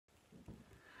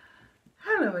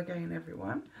Hello again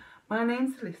everyone, my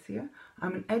name's Alicia,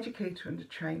 I'm an educator and a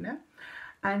trainer,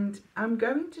 and I'm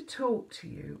going to talk to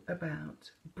you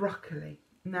about broccoli.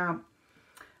 Now,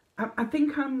 I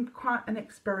think I'm quite an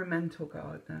experimental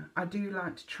gardener. I do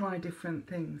like to try different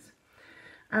things.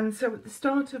 And so at the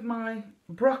start of my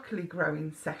broccoli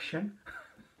growing session,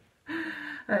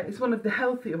 it's one of the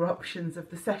healthier options of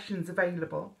the sessions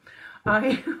available,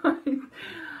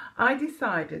 I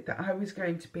decided that I was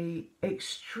going to be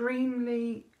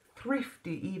extremely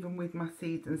thrifty even with my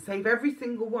seeds and save every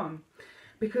single one,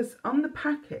 because on the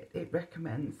packet it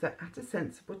recommends that at a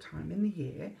sensible time in the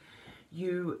year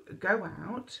you go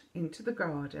out into the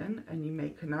garden and you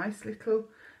make a nice little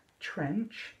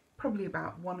trench, probably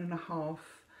about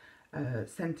 1.5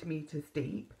 centimetres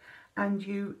deep, and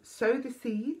you sow the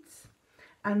seeds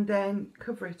and then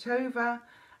cover it over.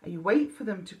 You wait for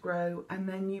them to grow and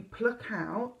then you pluck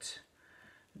out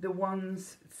the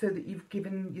ones so that you've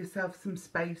given yourself some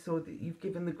space, or that you've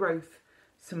given the growth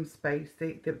some space,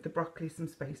 the broccoli some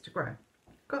space to grow.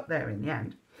 Got there in the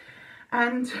end.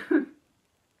 And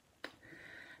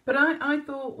but I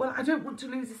thought, well, I don't want to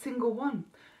lose a single one.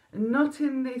 Not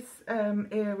in this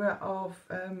era of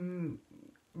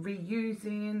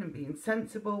reusing and being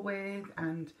sensible with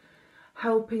and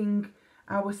helping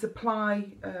our supply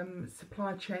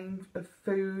chain of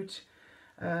food,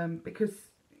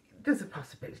 because there's a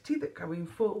possibility that going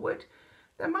forward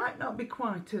there might not be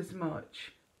quite as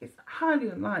much. It's highly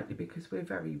unlikely because we're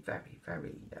very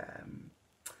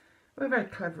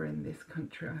clever in this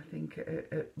country, I think,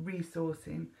 at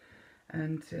resourcing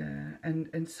and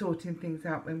sorting things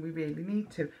out when we really need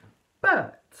to.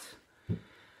 But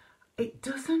it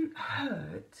doesn't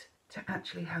hurt to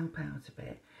actually help out a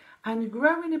bit. And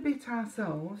growing a bit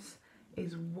ourselves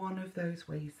is one of those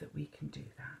ways that we can do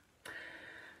that.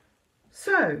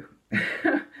 So,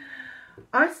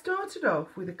 I started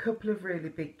off with a couple of really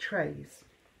big trays.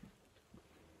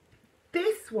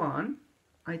 This one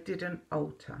I didn't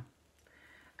alter.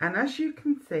 And as you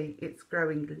can see, it's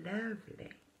growing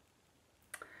lovely.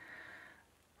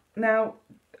 Now,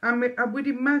 I would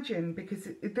imagine, because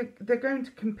they're going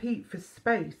to compete for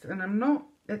space, and I'm not,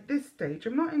 at this stage,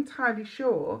 I'm not entirely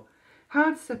sure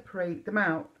how to separate them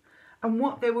out and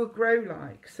what they will grow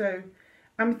like. So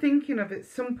I'm thinking of at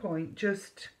some point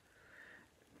just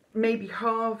maybe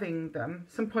halving them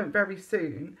some point very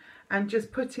soon and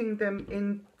just putting them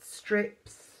in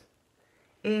strips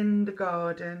in the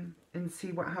garden and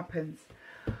see what happens.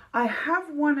 I have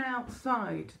one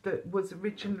outside that was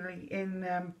originally in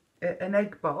an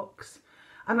egg box,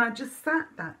 and I just sat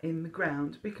that in the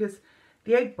ground because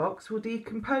the egg box will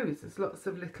decompose. There's lots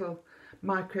of little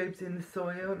microbes in the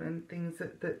soil and things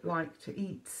that like to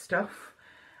eat stuff.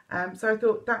 So I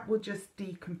thought that would just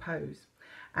decompose.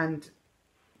 And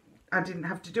I didn't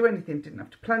have to do anything, didn't have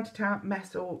to plant it out,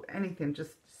 mess or anything,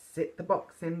 just sit the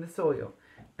box in the soil.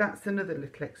 That's another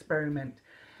little experiment.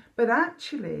 But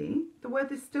actually, the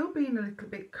weather's still been a little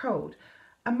bit cold,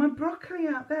 and my broccoli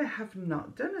out there have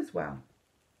not done as well.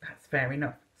 That's fair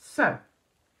enough. So,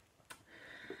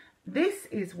 this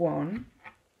is one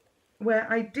where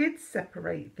I did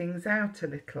separate things out a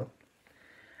little,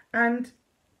 and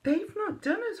they've not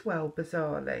done as well,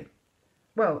 bizarrely.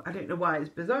 Well, I don't know why it's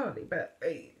bizarrely, but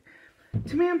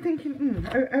to me I'm thinking,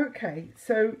 okay,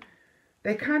 so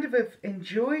they kind of have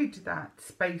enjoyed that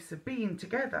space of being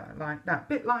together like that,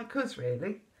 bit like us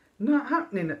really. Not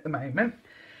happening at the moment.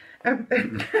 And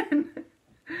then,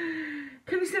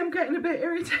 can you see I'm getting a bit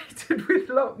irritated with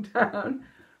lockdown?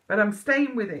 But I'm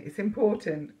staying with it, it's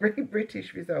important. Very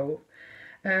British resolve.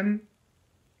 I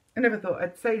never thought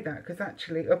I'd say that, because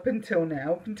actually up until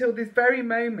now, up until this very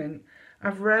moment,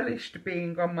 I've relished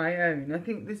being on my own. I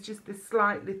think there's just this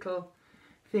slight little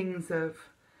things of,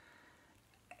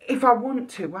 if I want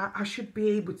to, I should be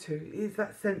able to. It's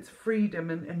that sense of freedom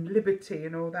and liberty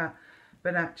and all that.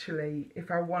 But actually, if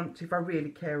I want to, if I really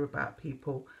care about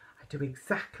people, I do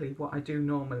exactly what I do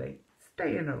normally.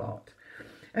 Stay in a lot.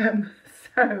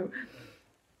 So,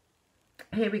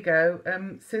 here we go.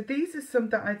 So these are some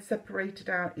that I'd separated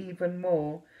out even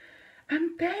more.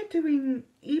 And they're doing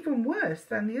even worse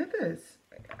than the others.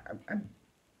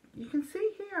 You can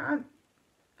see here,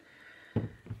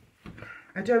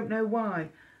 I don't know why.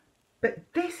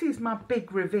 But this is my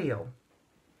big reveal.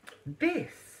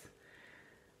 This,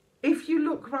 if you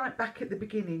look right back at the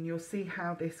beginning, you'll see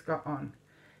how this got on.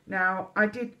 Now, I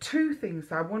did two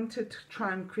things. I wanted to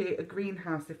try and create a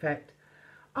greenhouse effect.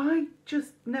 I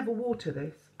just never water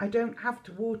this. I don't have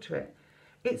to water it.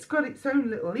 It's got its own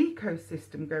little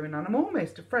ecosystem going on. I'm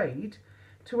almost afraid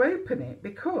to open it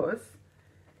because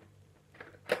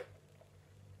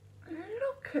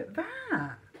look at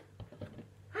that.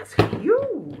 That's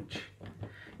huge.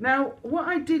 Now, what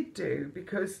I did do,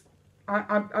 because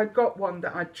I got one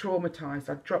that I'd traumatised.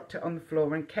 I dropped it on the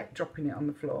floor and kept dropping it on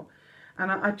the floor.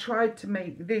 And I tried to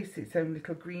make this its own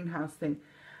little greenhouse thing.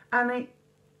 And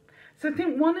so I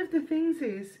think one of the things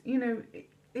is, you know,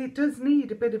 it does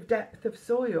need a bit of depth of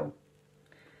soil.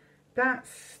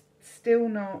 That's still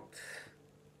not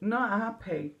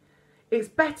happy. It's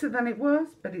better than it was,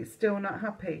 but it's still not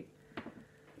happy.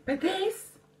 But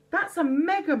that's a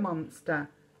mega monster.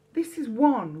 This is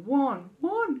one.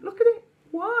 Look at it,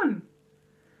 one.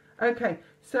 Okay,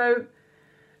 so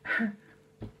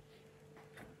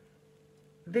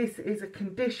this is a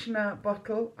conditioner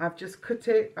bottle. I've just cut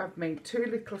it. I've made 2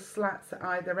 little slats at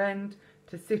either end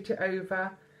to sit it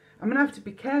over. I'm going to have to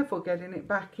be careful getting it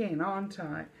back in, aren't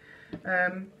I?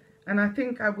 And I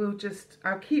think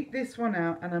I'll keep this one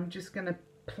out, and I'm just going to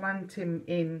plant him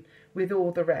in with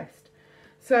all the rest.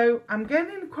 So I'm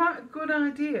getting quite a good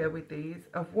idea with these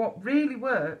of what really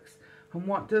works and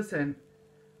what doesn't.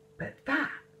 But now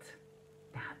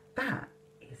that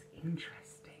is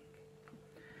interesting.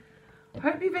 I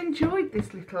hope you've enjoyed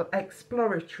this little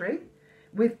exploratory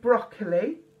with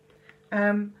broccoli.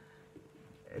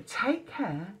 Take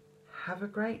care. Have a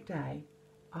great day.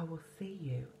 I will see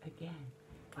you again.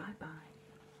 Bye bye.